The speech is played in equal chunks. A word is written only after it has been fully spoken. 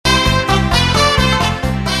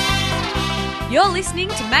You're listening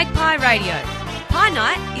to Magpie Radio. Pie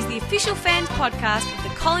Night is the official fans podcast of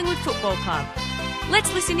the Collingwood Football Club.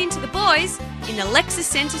 Let's listen in to the boys in the Lexus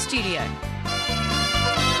Centre studio.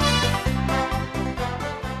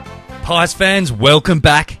 Pies fans, welcome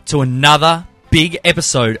back to another big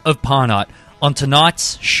episode of Pie Night. On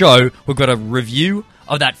tonight's show, we've got a review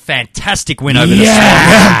of that fantastic win over the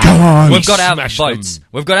Swans. Come on. We've got our votes.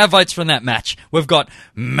 We've got our votes from that match. We've got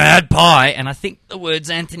Mad Pie, and I think the words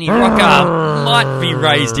Anthony Rocker might be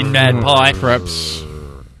raised in Mad Pie. Perhaps.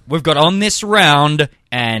 We've got On This Round,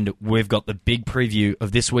 and we've got the big preview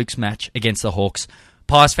of this week's match against the Hawks.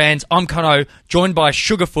 Pies fans, I'm Conno, joined by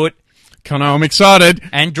Sugarfoot. Conno, I'm excited.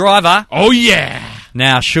 And Driver. Oh, yeah.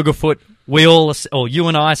 Now, Sugarfoot, you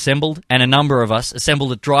and I assembled, and a number of us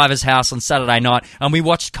assembled at Driver's house on Saturday night, and we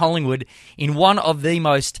watched Collingwood in one of the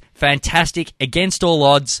most fantastic, against all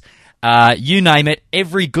odds, you name it,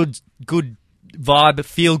 every good vibe,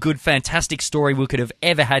 feel-good, fantastic story we could have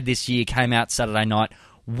ever had this year came out Saturday night.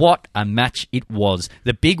 What a match it was.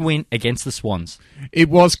 The big win against the Swans. It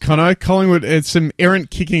was, Conno. Collingwood had some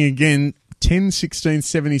errant kicking again.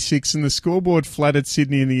 10-16-76, and the scoreboard flattered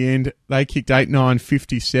Sydney in the end. They kicked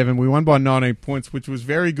 8-9-57. We won by 19 points, which was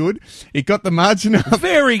very good. It got the margin up.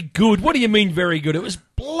 Very good. What do you mean very good? It was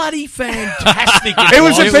bloody fantastic. It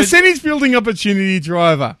was a percentage-building opportunity,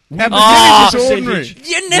 Driver. Our percentage was ordinary.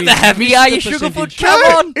 You're never happy, are you, Sugarfoot? Come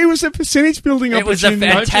on. It was a percentage-building opportunity.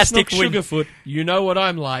 It was a fantastic win. Sugarfoot, you know what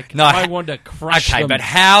I'm like. No, I want to crush them. Okay, but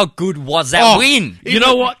how good was that win? You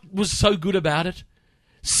know what was so good about it?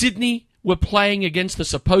 Sydney were playing against the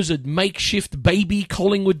supposed makeshift baby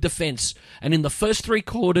Collingwood defence. And in the first three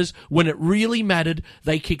quarters, when it really mattered,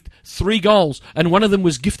 they kicked 3 goals. And one of them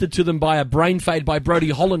was gifted to them by a brain fade by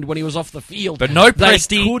Brodie Holland when he was off the field. But no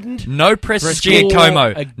Presti, no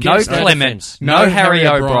Giacomo, no Clement, no Harry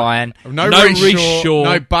O'Brien, no Reece Shaw,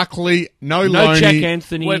 no Buckley, no Loney. Jack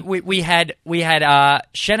Anthony. We had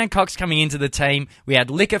Shannon Cox coming into the team. We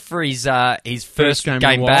had Licker for his first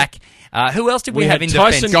game back. Who else did we have in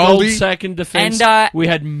Tyson defence? Goldsack in defence. And we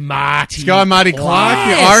had Marty Clark,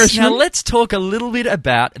 the Irishman. Now let's talk a little bit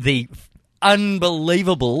about the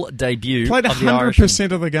unbelievable debut Played of the Irishman.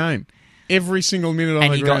 100% of the game. Every single minute on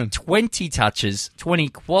and the ground. And he got 20 touches, 20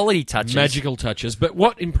 quality touches. Magical touches. But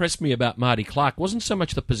what impressed me about Marty Clark wasn't so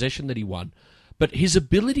much the possession that he won, but his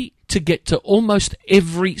ability to get to almost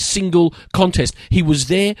every single contest. He was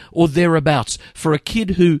there or thereabouts. For a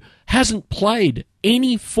kid who hasn't played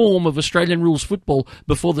any form of Australian rules football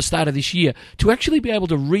before the start of this year, to actually be able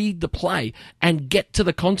to read the play and get to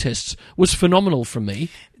the contests was phenomenal for me.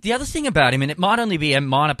 The other thing about him, and it might only be a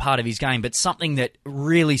minor part of his game, but something that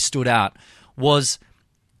really stood out was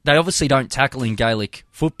they obviously don't tackle in Gaelic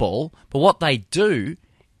football, but what they do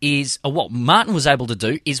is, or what Martin was able to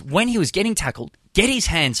do, is when he was getting tackled, get his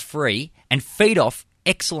hands free and feed off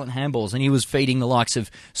excellent handballs. And he was feeding the likes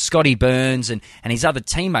of Scotty Burns and his other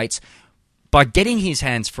teammates by getting his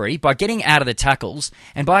hands free, by getting out of the tackles,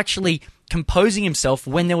 and by actually composing himself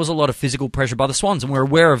when there was a lot of physical pressure by the Swans. And we're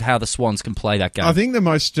aware of how the Swans can play that game. I think the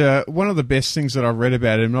most one of the best things that I read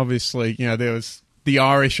about him, obviously, there was the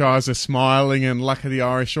Irish eyes are smiling and luck of the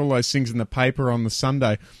Irish, all those things in the paper on the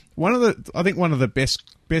Sunday. One of the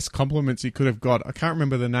best compliments he could have got, I can't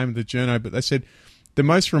remember the name of the journo, but they said the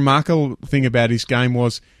most remarkable thing about his game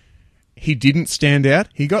was he didn't stand out.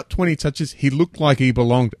 He got 20 touches. He looked like he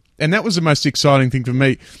belonged. And that was the most exciting thing for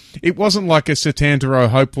me. It wasn't like a Satantaro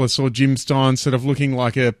Hopeless or Jim Stein sort of looking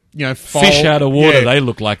like a fish out of water. Yeah. They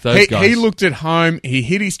look like those guys. He looked at home. He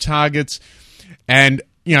hit his targets, and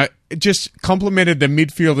just complimented the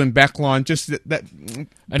midfield and back line. Just that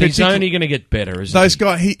and he's only going to get better. Those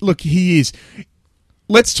guys. He is.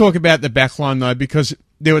 Let's talk about the back line though, because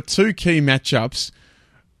there were 2 key matchups.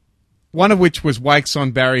 One of which was Wakes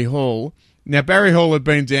on Barry Hall. Now, Barry Hall had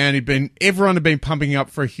been down. Everyone had been pumping up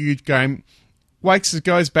for a huge game. Wakes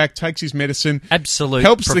goes back, takes his medicine. Absolute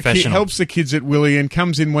professional. Helps the kids at Willie and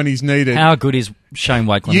comes in when he's needed. How good is Shane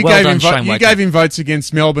Wakeland? You gave him votes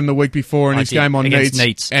against Melbourne the week before in his game on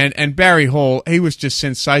Neats. And Barry Hall, he was just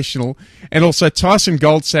sensational. And also Tyson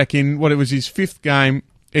Goldsack in what it was his 5th game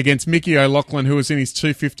against Mickey O'Loughlin, who was in his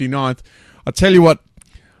 259th. I tell you what,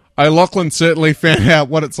 O'Loughlin certainly found out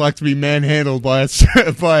what it's like to be manhandled by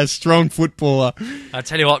a strong footballer. I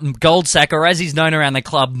tell you what, Goldsack, or as he's known around the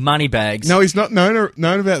club, Moneybags. No, he's not known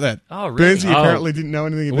about that. Oh, really? Burnsy apparently didn't know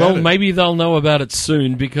anything about it. Well, maybe they'll know about it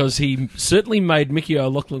soon, because he certainly made Mickey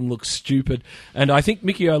O'Loughlin look stupid. And I think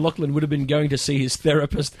Mickey O'Loughlin would have been going to see his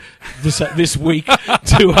therapist this week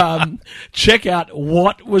to check out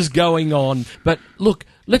what was going on. But look,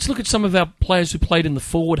 let's look at some of our players who played in the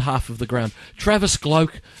forward half of the ground. Travis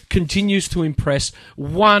Gloak continues to impress.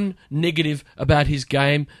 One negative about his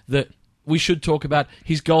game that we should talk about,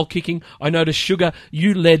 his goal kicking. I noticed, Sugar,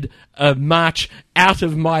 you led a march out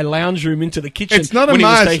of my lounge room into the kitchen It's not a when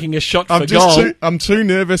march. he was taking a shot I'm for just goal. I'm too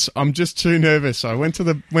nervous. I'm just too nervous. I went to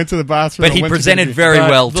the bathroom. But I he went to presented the- very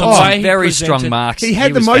well. the Took way some he very presented- strong marks. He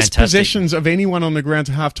had the was most fantastic. possessions of anyone on the ground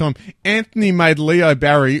to halftime. Anthony made Leo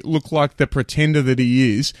Barry look like the pretender that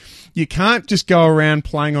he is. You can't just go around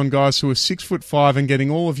playing on guys who are 6'5" and getting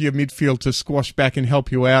all of your midfield to squash back and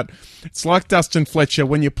help you out. It's like Dustin Fletcher.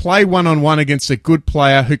 When you play one-on-one against a good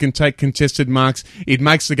player who can take contested marks, it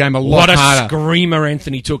makes the game a lot What a harder. screamer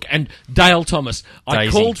Anthony took. And Dale Thomas. I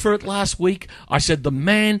Daisy. called for it last week. I said the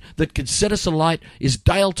man that could set us alight is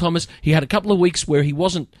Dale Thomas. He had a couple of weeks where he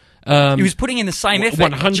wasn't... He was putting in the same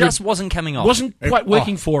effort. 100 It just wasn't coming off. Wasn't quite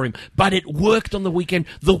working for him, but it worked on the weekend.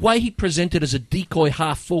 The way he presented as a decoy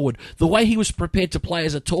half forward, the way he was prepared to play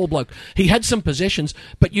as a tall bloke, he had some possessions,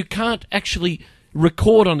 but you can't actually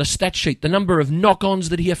record on a stat sheet the number of knock-ons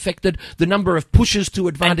that he affected, the number of pushes to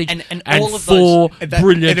advantage, and all of four those-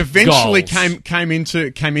 brilliant It eventually goals. came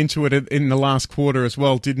into it in the last quarter as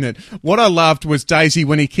well, didn't it? What I loved was Daisy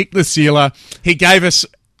when he kicked the sealer. He gave us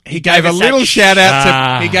a us little that shout out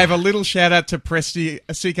Ah. to. He gave a little shout out to Presti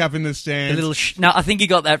Sick up in the A stands. little no, I think he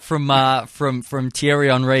got that from Thierry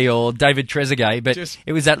Henry or David Trezeguet, but Just-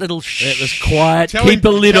 it was that little It was quiet. Tell Keep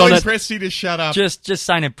him, a lid tell on him it. Presti to shut up. just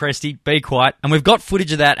saying to Presti, be quiet. And we've got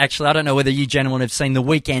footage of that, actually. I don't know whether you gentlemen have seen the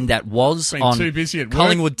weekend that was Been on too busy at work.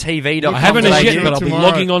 CollingwoodTV.com. I haven't as Tomorrow. yet, but I'll be Tomorrow.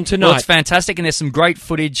 logging on tonight. Well, it's fantastic, and there's some great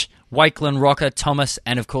footage. Wakeland, Rocker, Thomas,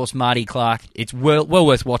 and of course Marty Clark. It's well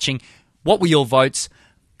worth watching. What were your votes?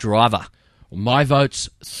 Driver. My vote's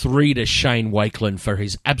 3 to Shane Wakeland for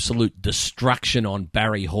his absolute destruction on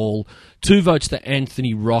Barry Hall. 2 votes to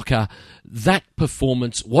Anthony Rocker. That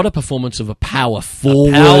performance, what a performance of a power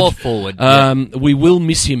forward. power forward, yeah. We will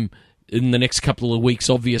miss him in the next couple of weeks,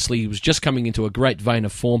 obviously. He was just coming into a great vein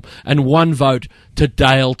of form. And 1 vote to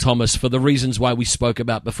Dale Thomas for the reasons why we spoke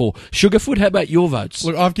about before. Sugarfoot, how about your votes?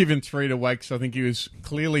 Look, I've given 3 to Wakes. I think he was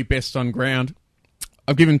clearly best on ground.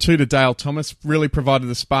 I've given 2 to Dale Thomas, really provided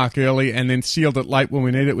the spark early and then sealed it late when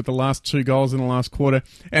we needed it with the last 2 goals in the last quarter.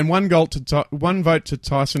 And 1 vote to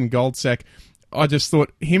Tyson Goldsack. I just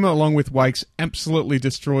thought him along with Wakes absolutely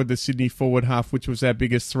destroyed the Sydney forward half, which was our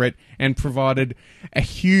biggest threat, and provided a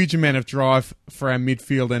huge amount of drive for our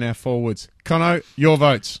midfield and our forwards. Conno, your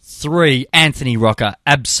votes. 3, Anthony Rocker,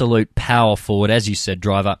 absolute power forward, as you said,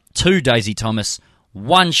 driver. 2, Daisy Thomas.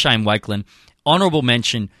 1, Shane Wakeland. Honourable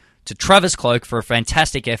mention to Travis Cloak for a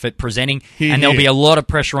fantastic effort presenting, and there'll be a lot of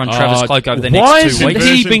pressure on Travis Cloak over the Why next 2 isn't weeks. he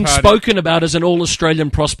Conversion being party. spoken about as an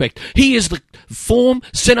all-Australian prospect? He is the form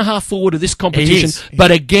centre-half forward of this competition, is.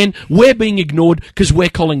 but again, we're being ignored because we're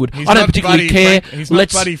Collingwood. He's I don't not particularly Buddy care. He's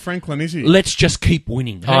not Buddy Franklin, is he? Let's just keep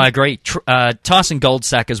winning. I agree. Tyson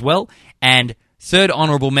Goldsack as well. And third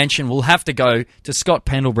honourable mention will have to go to Scott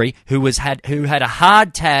Pendlebury, who had a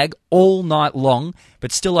hard tag all night long,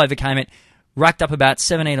 but still overcame it. Racked up about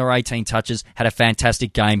 17 or 18 touches, had a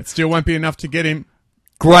fantastic game. Still won't be enough to get him.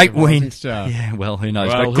 Great Rising win. star. Yeah, well, who knows?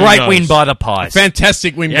 Well, but who great knows? win by the Pies.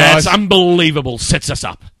 Fantastic win, Yeah, guys. it's unbelievable. Sets us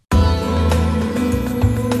up.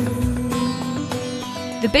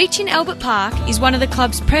 The Beach in Albert Park is one of the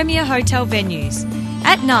club's premier hotel venues.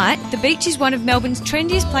 At night, the beach is one of Melbourne's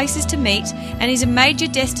trendiest places to meet and is a major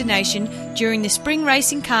destination during the spring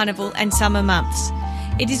racing carnival and summer months.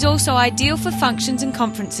 It is also ideal for functions and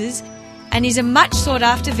conferences and is a much sought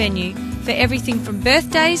after venue for everything from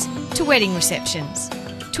birthdays to wedding receptions.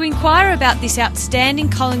 To inquire about this outstanding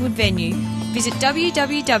Collingwood venue, visit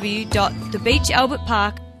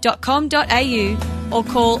www.thebeachalbertpark.com.au or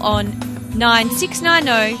call on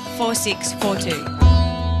 9690 4642.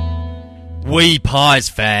 We Pies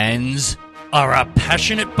fans are a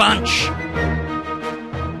passionate bunch.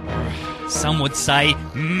 Some would say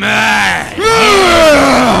mad.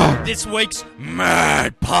 This week's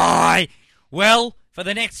Mad Pie. Well, for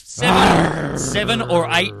the next 7 or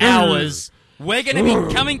 8 hours, we're going to be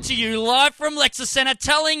coming to you live from Lexus Centre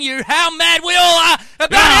telling you how mad we all are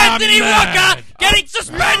about Anthony Rocker getting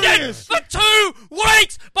suspended for 2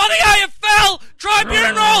 weeks by the AFL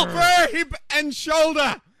Tribunal. For a hip and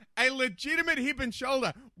shoulder. A legitimate hip and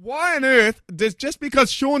shoulder. Why on earth does just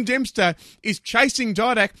because Sean Dempster is chasing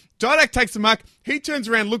Didak takes the mark, he turns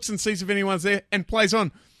around, looks and sees if anyone's there and plays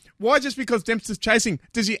on. Why just because Dempster's chasing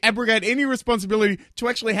does he abrogate any responsibility to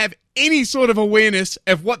actually have any sort of awareness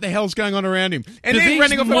of what the hell's going on around him? And Do then these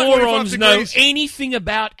running off at morons 45 know degrees. anything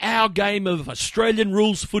about our game of Australian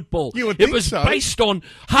rules football? You would it think was so. based on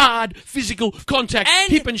hard physical contact,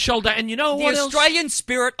 And hip and shoulder, and you know The what else? Australian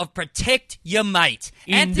spirit of protect your mate.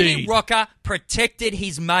 Anthony Indeed. Rocker protected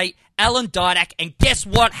his mate, Alan Didak, and guess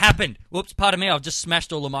what happened? Whoops, pardon me, I've just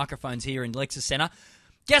smashed all the microphones here in Lexus Centre.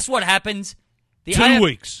 Guess what happened? The 2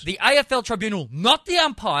 weeks. The AFL Tribunal, not the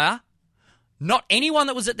umpire, not anyone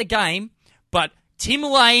that was at the game, but Tim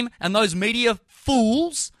Lame and those media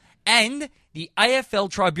fools, and the AFL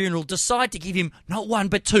Tribunal decide to give him not 1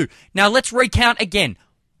 but 2. Now let's recount again.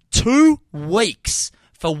 2 weeks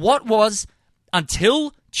for what was,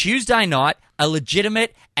 until Tuesday night, a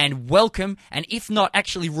legitimate and welcome, and if not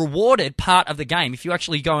actually rewarded part of the game. If you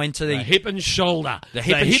actually go into the hip and shoulder. The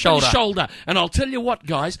hip and shoulder. And I'll tell you what,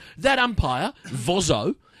 guys, that umpire,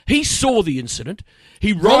 Vozzo, he saw the incident.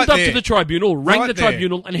 He rolled up there. to the tribunal, rang Right the there.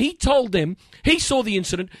 tribunal, and he told them he saw the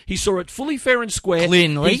incident. He saw it fully fair and square.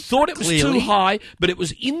 Cleanly. He thought it was Clearly. too high, but it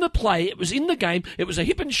was in the play. It was in the game. It was a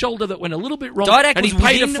hip and shoulder that went a little bit wrong, Didak and he was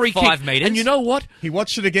paid a within free 5 kick. metres. And you know what? He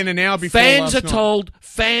watched it again an hour before Fans last are night. told,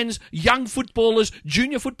 young footballers,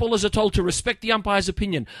 junior footballers are told to respect the umpire's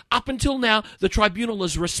opinion. Up until now, the tribunal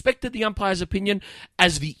has respected the umpire's opinion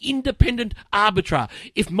as the independent arbiter.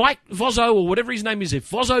 If Mike Vozzo, or whatever his name is, if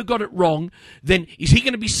Vozzo got it wrong, then is he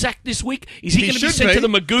going to be sacked this week? Is he going to be should sent be. to the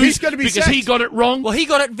Magoos He's gonna be because he sacked. got it wrong? Well, he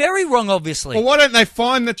got it very wrong, obviously. Well, why don't they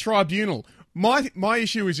fine the tribunal? My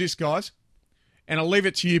issue is this, guys, and I'll leave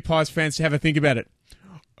it to you Pies fans to have a think about it.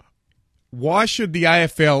 Why should the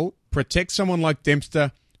AFL protect someone like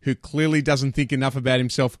Dempster who clearly doesn't think enough about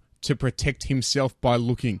himself to protect himself by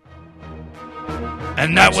looking?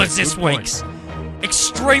 And that That's was a this good point. week's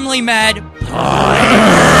Extremely Mad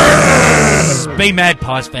Pies. Be mad,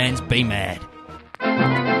 Pies fans, be mad.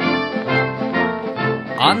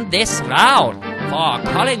 On this round for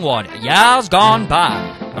Collingwood, years gone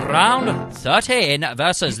by, round 13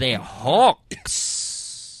 versus the Hawks.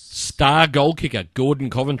 Star goal kicker Gordon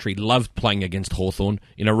Coventry loved playing against Hawthorn.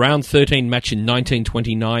 In a round 13 match in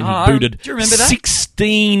 1929, Oh, he booted do you remember that?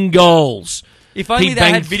 16 goals. If only He they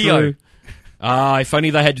had banged video. through- if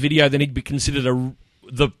only they had video, then he'd be considered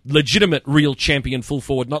the legitimate real champion full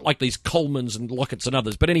forward, not like these Colemans and Locketts and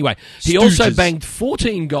others. But anyway, he also Stooges. banged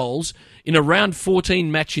 14 goals in a round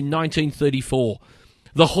 14 match in 1934.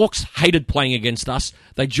 The Hawks hated playing against us.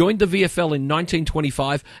 They joined the VFL in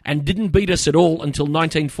 1925 and didn't beat us at all until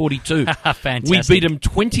 1942. Fantastic. We beat them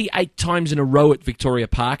 28 times in a row at Victoria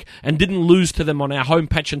Park and didn't lose to them on our home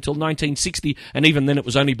patch until 1960, and even then it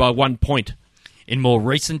was only by 1 point. In more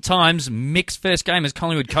recent times, Mick's first game as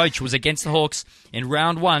Collingwood coach was against the Hawks in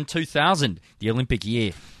round 1, 2000, the Olympic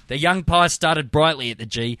year. The young Pies started brightly at the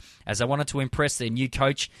G as they wanted to impress their new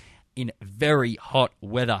coach in very hot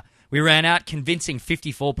weather. We ran out convincing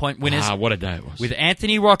 54-point winners What a day it was. with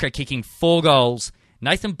Anthony Rocker kicking 4 goals.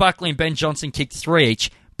 Nathan Buckley and Ben Johnson kicked 3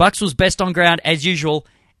 each. Bucks was best on ground as usual,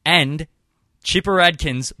 and Chipper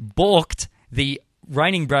Adkins balked the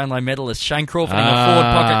reigning Brownlow medalist Shane Crawford in the forward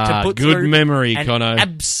pocket to put good through memory, an Conno.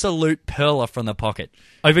 absolute perler from the pocket.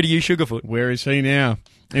 Over to you, Sugarfoot. Where is he now?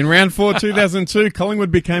 In round 4, 2002, Collingwood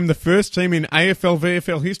became the first team in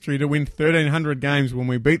AFL-VFL history to win 1,300 games when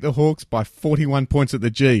we beat the Hawks by 41 points at the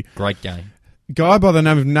G. Great game. Guy by the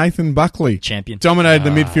name of Nathan Buckley Champion. dominated the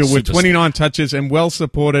midfield with superstar. 29 touches and well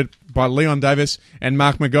supported by Leon Davis and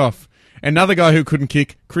Mark McGough. Another guy who couldn't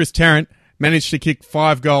kick, Chris Tarrant, managed to kick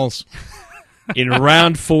 5 goals. In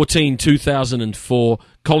round 14, 2004,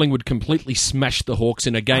 Collingwood completely smashed the Hawks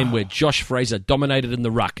in a game where Josh Fraser dominated in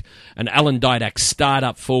the ruck and Alan Didak starred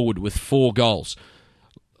up forward with 4 goals.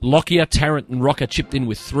 Lockyer, Tarrant and Rocker chipped in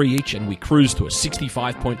with 3 each and we cruised to a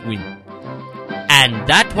 65-point win. And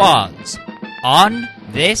that was On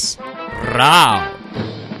This Round.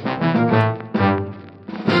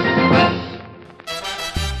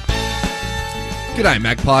 G'day,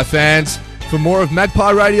 Magpie fans. For more of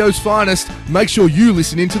Magpie Radio's finest, make sure you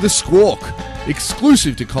listen into The Squawk.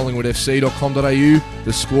 Exclusive to collingwoodfc.com.au,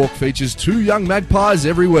 The Squawk features 2 young magpies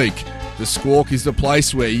every week. The Squawk is the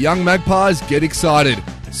place where young magpies get excited.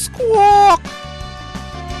 Squawk!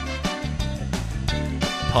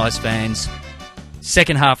 Pies fans,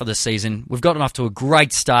 second half of the season, we've gotten off to a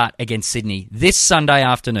great start against Sydney. This Sunday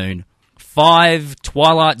afternoon, 5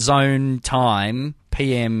 Twilight Zone time,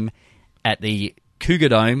 PM at the Cougar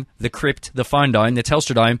Dome, the Crypt, the Phone Dome, the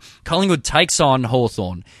Telstra Dome. Collingwood takes on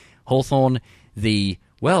Hawthorn. Hawthorn, the,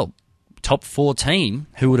 top 4 team,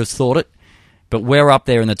 who would have thought it? but we're up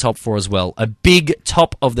there in the top 4 as well. A big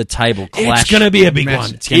top of the table clash. It's going to be a big Massive.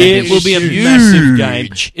 one. It's gonna It be will be a huge. massive game.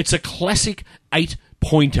 It's a classic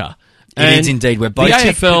 8-pointer. It is indeed. We're both the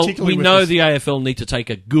AFL. particularly We with know this- the AFL need to take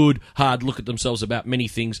a good, hard look at themselves about many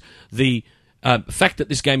things. The fact that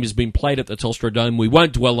this game has been played at the Telstra Dome, we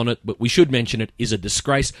won't dwell on it, but we should mention it, is a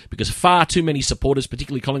disgrace because far too many supporters,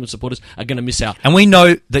 particularly Collingwood supporters, are going to miss out. And we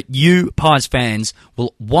know that you Pies fans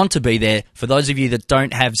will want to be there. For those of you that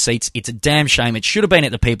don't have seats, it's a damn shame. It should have been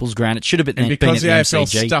at the People's Ground. It should have been, And because the been at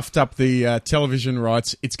AFL the MCG. stuffed up the television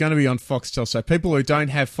rights, it's going to be on Foxtel. So people who don't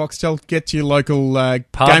have Foxtel, get to your local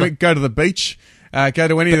game, go to the beach, go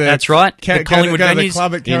to any of the... That's right. The Go to Collingwood the venues,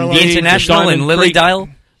 club at the Carolina. International in Diamond Creek,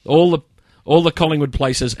 Lilydale. all the Collingwood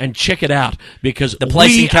places, and check it out because The place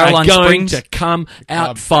we in Caroline are going Springs. to come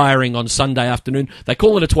out firing on Sunday afternoon. They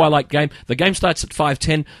call it a twilight game. The game starts at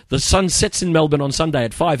 5:10. The sun sets in Melbourne on Sunday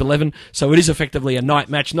at 5:11, so it is effectively a night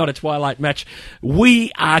match, not a twilight match.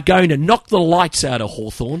 We are going to knock the lights out of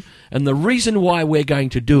Hawthorn, and the reason why we're going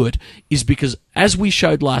to do it is because, as we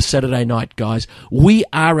showed last Saturday night, guys, we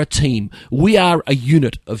are a team. We are a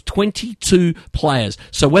unit of 22 players.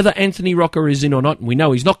 So whether Anthony Rocker is in or not, and we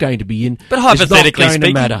know he's not going to be in, But hypothetically it's not going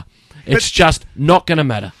speaking- to matter. It's just not going to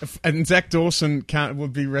matter. And Zach Dawson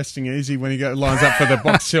would be resting easy when he lines up for the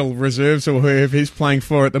Box Hill Reserves or whoever he's playing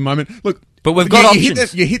for at the moment. Look, But we've got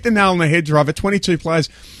options. You hit the nail on the head, Driver. 22 players.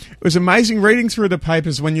 It was amazing reading through the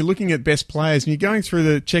papers when you're looking at best players and you're going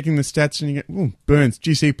through checking the stats and you go, "Ooh, Burns,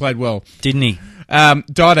 GC played well. Didn't he?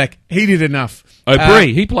 Didak, he did enough.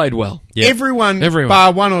 O'Brien, he played well. Yeah. Everyone,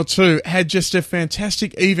 bar one or two, had just a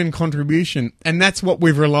fantastic even contribution, and that's what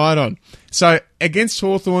we've relied on. So against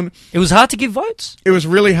Hawthorn, It was hard to give votes. it was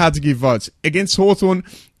really hard to give votes. Against Hawthorn,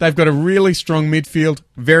 they've got a really strong midfield,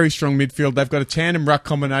 very strong midfield. They've got a tandem ruck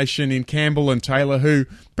combination in Campbell and Taylor, who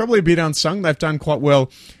probably a bit unsung. They've done quite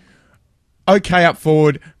well. Okay up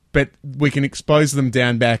forward, but we can expose them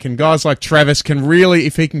down back. And guys like Travis can really,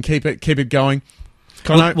 if he can keep it going.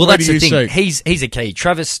 Connor, Well, where that's do the you thing. see? He's a key.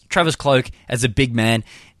 Travis Cloak as a big man.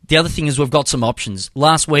 The other thing is we've got some options.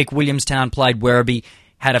 Last week, Williamstown played Werribee,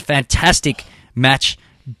 had a fantastic match.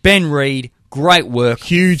 Ben Reid, great work.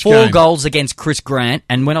 Huge 4 game. goals against Chris Grant,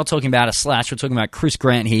 and we're not talking about a slash, we're talking about Chris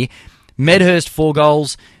Grant here. Medhurst, 4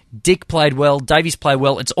 goals. Dick played well. Davies played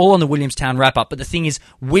well. It's all on the Williamstown wrap-up. But the thing is,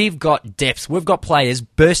 we've got depth. We've got players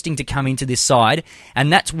bursting to come into this side.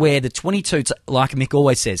 And that's where the 22, like Mick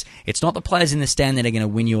always says, it's not the players in the stand that are going to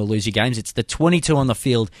win you or lose your games. It's the 22 on the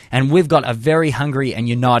field. And we've got a very hungry and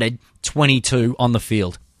united 22 on the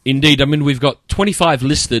field. Indeed. I mean, we've got 25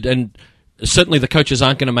 listed, and certainly the coaches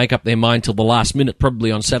aren't going to make up their mind till the last minute,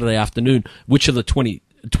 probably on Saturday afternoon, which of the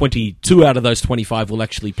 22 out of those 25 will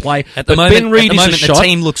actually play. At the But moment, Ben Reid is a the shot.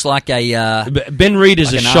 team looks like a... Ben Reid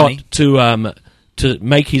is like a an shot army. to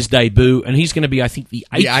make his debut, and he's going to be, I think, the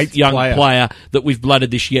eighth young player that we've blooded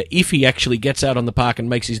this year, if he actually gets out on the park and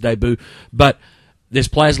makes his debut. But there's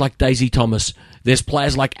players like Daisy Thomas. There's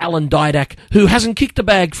players like Alan Didak, who hasn't kicked a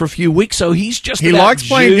bag for a few weeks, so he's just He about likes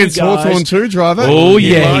playing due, against guys. Hawthorn too, Driver. Oh,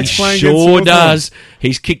 yeah, he likes playing against sure Hawthorn. does.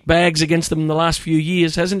 He's kicked bags against them in the last few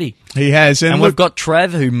years, hasn't he? He has. And look, we've got Trav,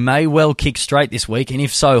 who may well kick straight this week. And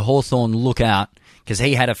if so, Hawthorn, look out, because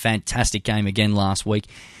he had a fantastic game again last week.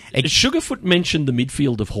 Sugarfoot mentioned the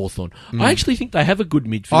midfield of Hawthorn. I actually think they have a good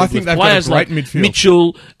midfield. I think with they've got a players great like midfield.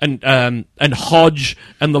 Mitchell and Hodge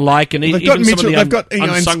and the like, and they've even got some Mitchell. of the They've got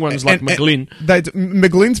unsung ones like McGlynn.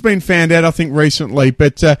 McGlynn's been found out, I think, recently.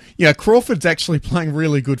 But Crawford's actually playing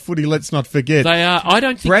really good footy. Let's not forget. They are. I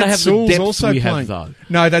don't think Brad they have Sewell's the depth also we playing. have, though.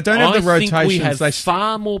 No, they don't have the I think we rotations. have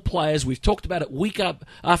far more players. We've talked about it week up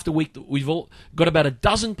after week. That we've all got about a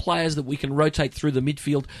dozen players that we can rotate through the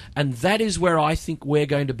midfield, and that is where I think we're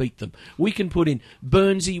going to beat them. We can put in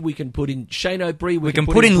Burnsy, we can put in Shane O'Brien, we can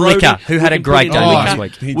put in Licker, who had a great game last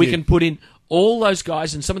week. He Can put in all those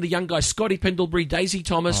guys and some of the young guys, Scotty Pendlebury, Daisy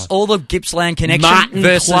Thomas. All the Gippsland connection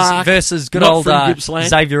Martin Clark, versus good not old from Gippsland.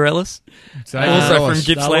 Xavier Ellis. Also from They'll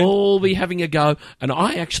Gippsland. all be having a go, and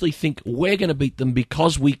I actually think we're going to beat them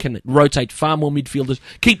because we can rotate far more midfielders,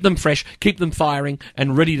 keep them fresh, keep them firing,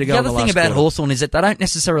 and ready to go. The in other the thing last about quarter. Hawthorn is that they don't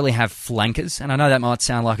necessarily have flankers, and I know that might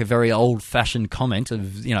sound like a very old-fashioned comment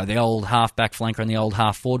of the old half-back flanker and the old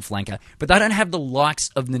half-forward flanker, but they don't have the likes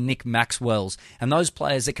of the Nick Maxwells and those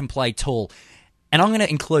players that can play tall. And I'm going to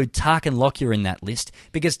include Tarkin Lockyer in that list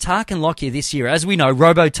because Tarkin Lockyer this year, as we know,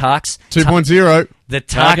 Robo-Tarks, 2.0. the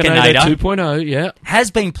Tarkinator Tarkinator, 2.0, yeah.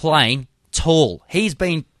 has been playing tall. He's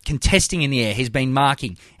been contesting in the air. He's been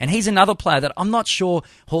marking. And he's another player that I'm not sure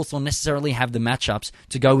Hawthorn necessarily have the matchups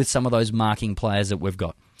to go with some of those marking players that we've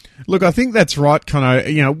got. Look, I think that's right,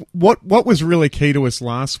 Conno. You know, what was really key to us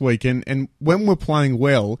last week, and when we're playing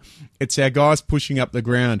well, it's our guys pushing up the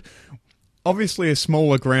ground. Obviously a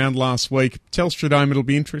smaller ground last week. Telstra Dome, it'll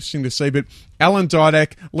be interesting to see. But Alan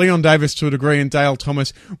Didak, Leon Davis to a degree, and Dale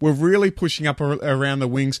Thomas were really pushing up around the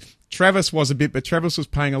wings. Travis was a bit, but Travis was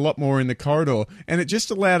playing a lot more in the corridor. And it just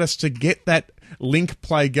allowed us to get that link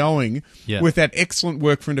play going with that excellent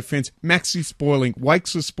work from defence. Maxi spoiling,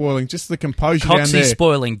 Wakes was spoiling, just the composure down there. Coxie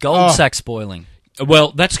spoiling, Goldsack spoiling.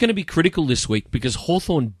 Well, that's going to be critical this week because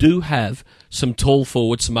Hawthorn do have some tall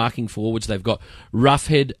forwards, some marking forwards. They've got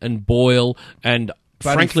Roughhead and Boyle, and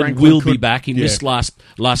Franklin will be back. He missed last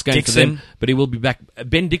game Dixon. for them, but he will be back.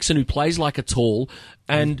 Ben Dixon, who plays like a tall,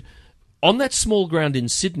 and on that small ground in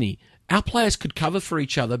Sydney, our players could cover for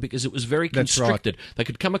each other because it was very constricted. Right. They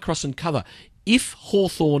could come across and cover. If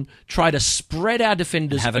Hawthorn try to spread our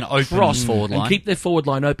defenders have an across open forward line and keep their forward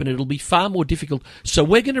line open, it'll be far more difficult. So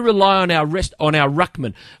we're going to rely on our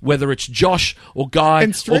ruckman, whether it's Josh or Guy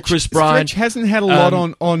or Chris Bryant. Stretch hasn't had a lot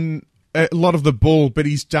on a lot of the ball, but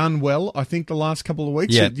he's done well. I think the last couple of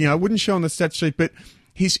weeks. You know, I wouldn't show on the stat sheet, but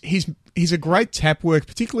he's a great tap work,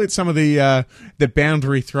 particularly at some of the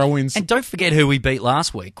boundary throw-ins. And don't forget who we beat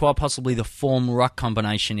last week. Quite possibly the form ruck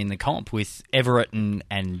combination in the comp with Everett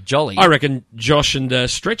and Jolly. I reckon Josh and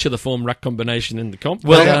Stretch are the form ruck combination in the comp.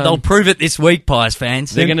 Well, they'll prove it this week, Pies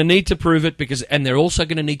fans. They're going to need to prove it and they're also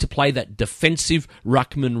going to need to play that defensive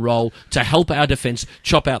ruckman role to help our defence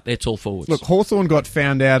chop out their tall forwards. Look, Hawthorn got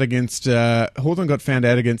found out against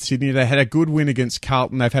Sydney. They had a good win against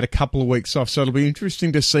Carlton. They've had a couple of weeks off, so it'll be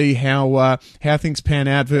interesting to see how things pan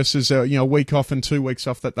out versus a week off and 2 weeks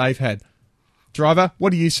off that they've had. Driver, what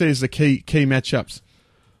do you see as the key matchups?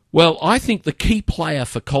 Well, I think the key player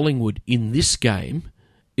for Collingwood in this game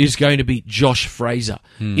is going to be Josh Fraser.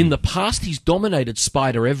 In the past, he's dominated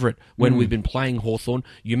Spider Everett when we've been playing Hawthorn.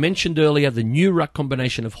 You mentioned earlier the new ruck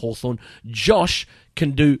combination of Hawthorn. Josh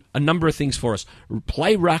can do a number of things for us.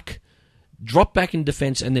 Play ruck, drop back in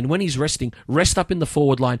defence, and then when he's resting, rest up in the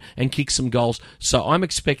forward line and kick some goals. So I'm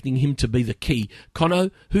expecting him to be the key. Conno,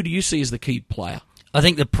 who do you see as the key player? I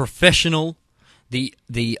think the professional, the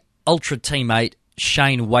ultra teammate,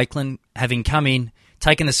 Shane Wakeland, having come in,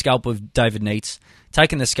 taken the scalp of David Neitz,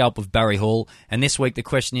 taken the scalp of Barry Hall, and this week the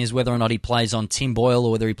question is whether or not he plays on Tim Boyle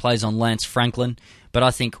or whether he plays on Lance Franklin. But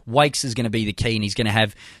I think Wakes is going to be the key, and he's going to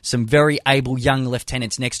have some very able young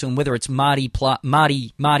lieutenants next to him, whether it's Marty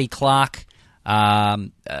Clark,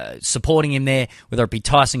 supporting him there, whether it be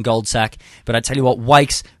Tyson Goldsack. But I tell you what,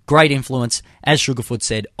 Wakes, great influence, as Sugarfoot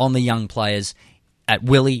said, on the young players at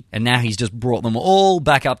Willie, and now he's just brought them all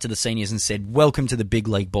back up to the seniors and said, welcome to the big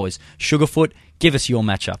league, boys. Sugarfoot, give us your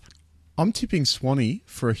matchup. I'm tipping Swanee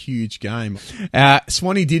for a huge game.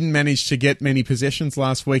 Swanee didn't manage to get many possessions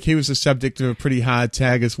last week. He was the subject of a pretty hard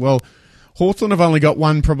tag as well. Hawthorn have only got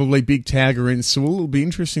one probably big tagger in Sewell. It'll be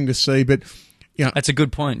interesting to see, but you know, that's a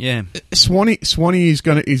good point, yeah. Swanee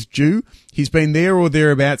is due. He's been there or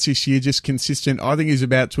thereabouts this year, just consistent. I think he's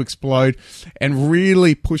about to explode and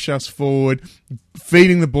really push us forward,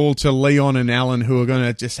 feeding the ball to Leon and Allen, who are going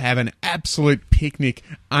to just have an absolute picnic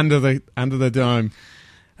under the dome.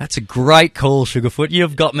 That's a great call, Sugarfoot.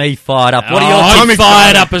 You've got me fired up. What are your tips? I'm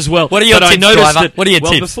fired up as well. What are your tips, Driver? What are your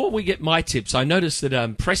tips? Well, before we get my tips, I noticed that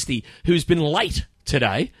Presty, who's been late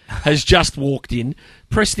today, has just walked in.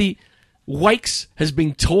 Presty, Wakes has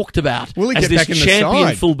been talked about as this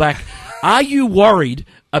champion fullback. Are you worried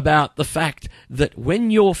about the fact that when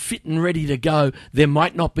you're fit and ready to go, there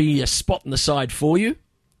might not be a spot in the side for you?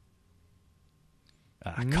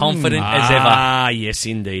 Confident as ever. Ah, yes,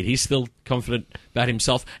 indeed. He's still confident about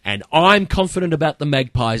himself, and I'm confident about the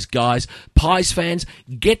Magpies, guys. Pies fans,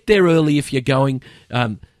 get there early if you're going.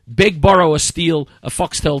 Beg, borrow, or steal a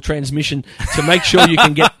Foxtel transmission to make sure you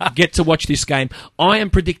can get to watch this game. I am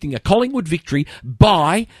predicting a Collingwood victory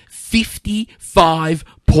by 55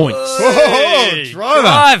 points. Oh,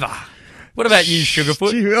 Driver. What about you,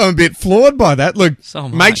 Sugarfoot? Gee, I'm a bit floored by that. Look, so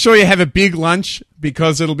make sure you have a big lunch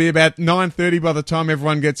because it'll be about 9:30 by the time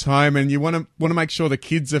everyone gets home, and you want to make sure the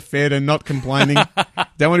kids are fed and not complaining.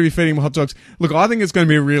 Don't want to be feeding them hot dogs. Look, I think it's going to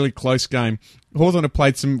be a really close game. Hawthorn have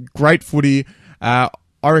played some great footy. I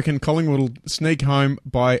reckon Collingwood will sneak home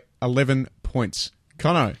by 11 points.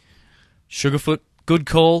 Conno. Sugarfoot, good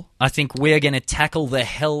call. I think we're going to tackle the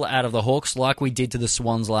hell out of the Hawks like we did to the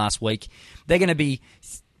Swans last week. They're going to be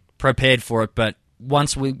prepared for it, but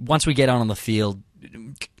once we get on the field,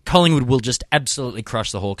 Collingwood will just absolutely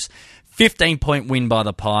crush the Hawks. 15-point win by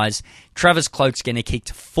the Pies. Travis Cloak's going to kick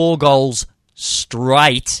 4 goals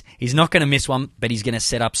straight. He's not going to miss one, but he's going to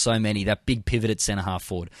set up so many. That big pivot at centre half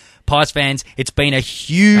forward. Pies fans, it's been a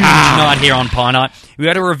huge night here on Pie Night. We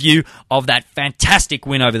had a review of that fantastic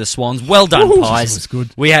win over the Swans. Well done, Pies. That was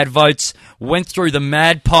good. We had votes, went through the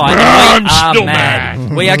mad pie. And we are still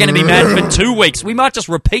mad. We are going to be mad for 2 weeks. We might just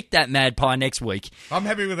repeat that mad pie next week. I'm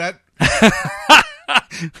happy with that.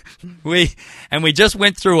 We just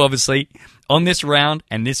went through, obviously, on this round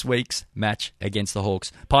and this week's match against the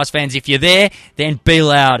Hawks. Pies fans, if you're there, then be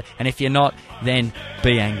loud. And if you're not, then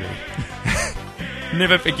be angry.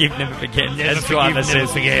 Never forgive, never forget. Never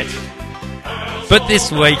forget. But this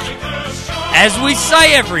week, as we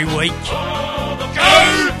say every week,